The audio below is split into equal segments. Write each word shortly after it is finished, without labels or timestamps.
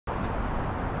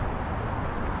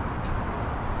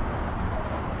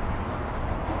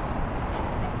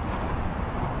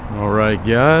Alright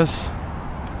guys, so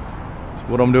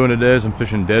what I'm doing today is I'm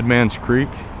fishing Dead Man's Creek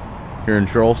here in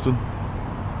Charleston.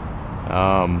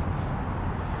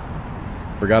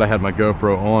 Forgot I had my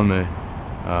GoPro on me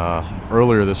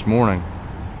earlier this morning.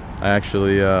 I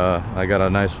actually I got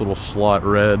a nice little slot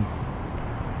red,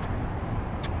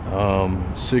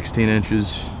 16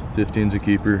 inches, 15's a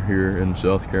keeper here in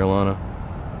South Carolina.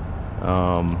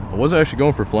 I wasn't actually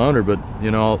going for flounder, but you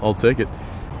know, I'll take it.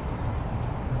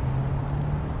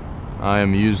 I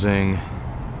am using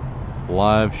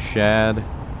live shad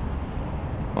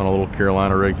on a little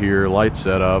Carolina rig here, light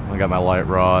setup. I got my light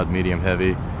rod, medium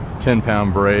heavy,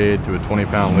 10-pound braid to a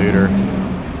 20-pound leader,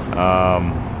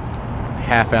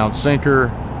 half-ounce sinker,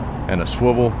 and a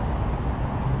swivel.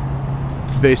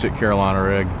 Basic Carolina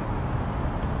rig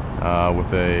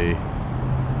with a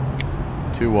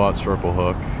 2-watt circle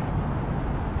hook.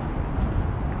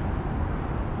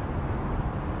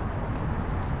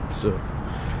 So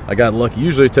I got lucky.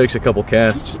 Usually it takes a couple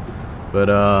casts, but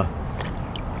I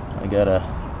got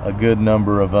a good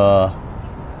number of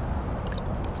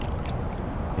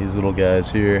these little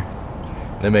guys here.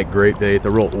 They make great bait.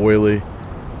 They're real oily,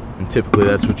 and typically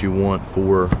that's what you want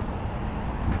for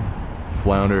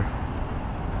flounder.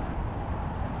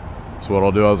 So what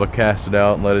I'll do is I'll cast it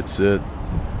out and let it sit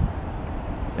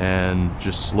and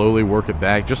just slowly work it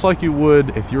back, just like you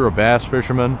would if you're a bass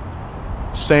fisherman.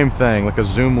 Same thing, like a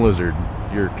Zoom lizard.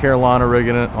 You're Carolina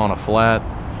rigging it on a flat,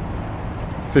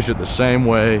 fish it the same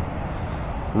way,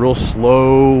 real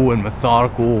slow and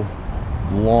methodical,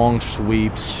 long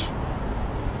sweeps.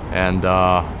 And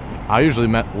I usually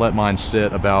let mine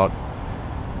sit about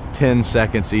 10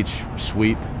 seconds each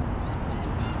sweep.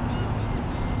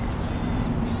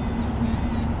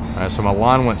 Alright, so my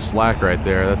line went slack right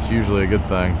there. That's usually a good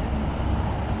thing.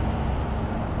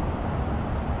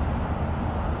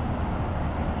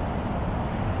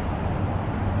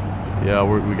 Yeah,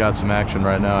 we got some action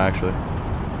right now, actually.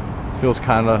 Feels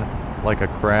kind of like a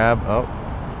crab. Oh.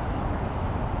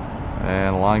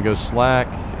 And the line goes slack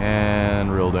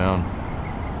and reel down.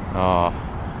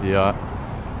 Yeah.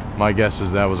 My guess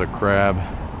is that was a crab.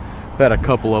 I've had a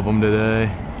couple of them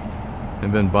today.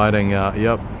 They've been biting out.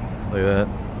 Yep. Look at that.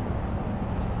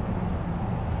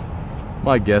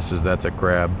 My guess is that's a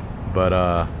crab, but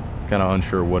kind of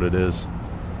unsure what it is.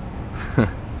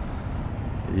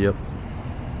 Yep.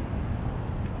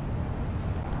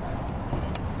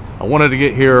 I wanted to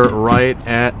get here right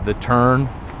at the turn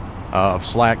of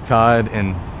slack tide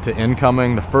and to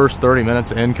incoming. The first 30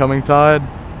 minutes of incoming tide,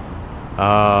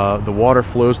 the water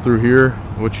flows through here,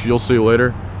 which you'll see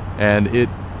later, and the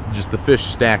fish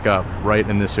stack up right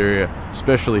in this area,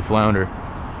 especially flounder.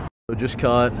 So just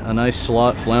caught a nice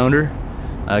slot flounder.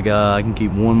 I can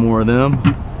keep one more of them.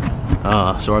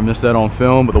 So I missed that on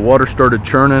film, but the water started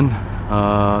churning.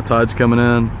 Tide's coming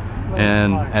in.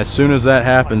 And as soon as that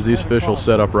happens, these fish will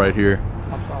set up right here.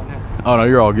 Oh no,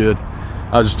 you're all good.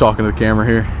 I was just talking to the camera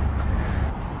here.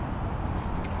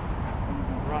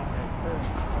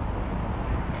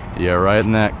 Yeah, right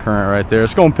in that current right there.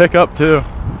 It's going to pick up too.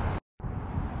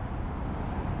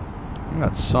 I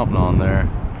got something on there.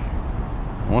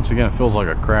 Once again, it feels like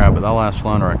a crab, but that last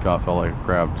flounder I caught felt like a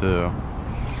crab too.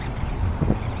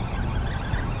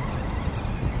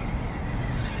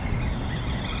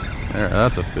 There,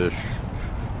 that's a fish.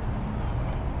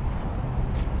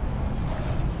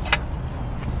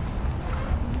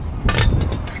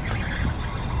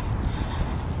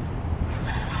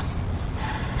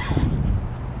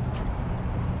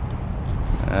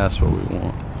 That's what we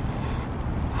want.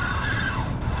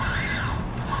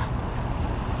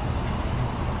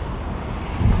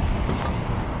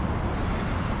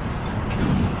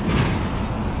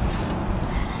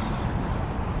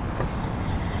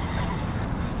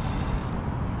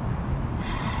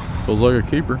 Feels like a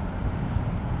keeper.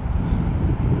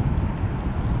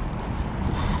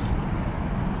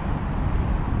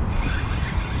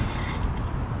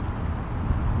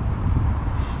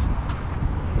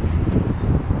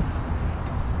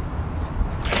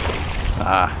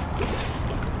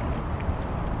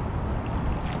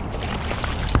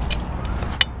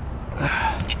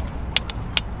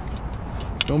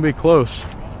 It's gonna be close.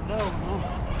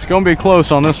 It's gonna be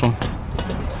close on this one.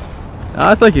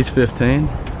 I think he's 15. You're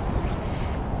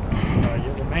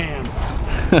the man.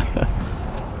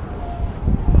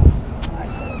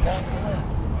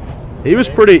 He was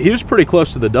pretty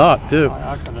close to the dock too.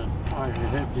 I could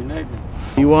have hit you naked.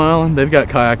 Ewa Island, they've got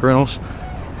kayak rentals.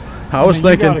 I was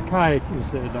thinking. You got a kayak, you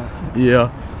said, don't you?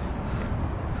 Yeah.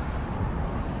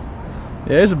 Yeah,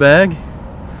 there's a bag.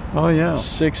 Oh yeah.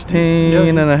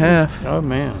 16 and a half. Oh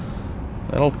man.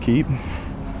 That'll keep.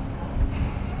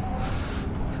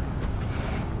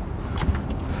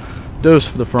 dose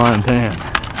for the frying pan.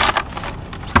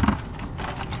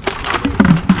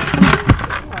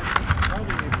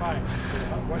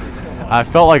 I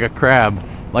felt like a crab,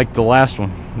 like the last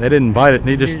one. They didn't bite it.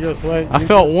 I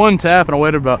felt one tap and I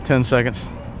waited about 10 seconds.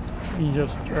 You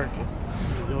just jerk it.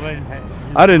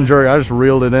 I didn't jerk. I just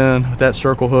reeled it in with that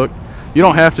circle hook. You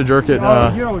don't have to jerk it. You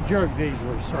don't jerk these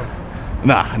with a circle.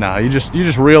 Nah. You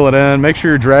just reel it in. Make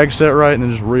sure your drag's set right, and then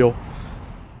just reel.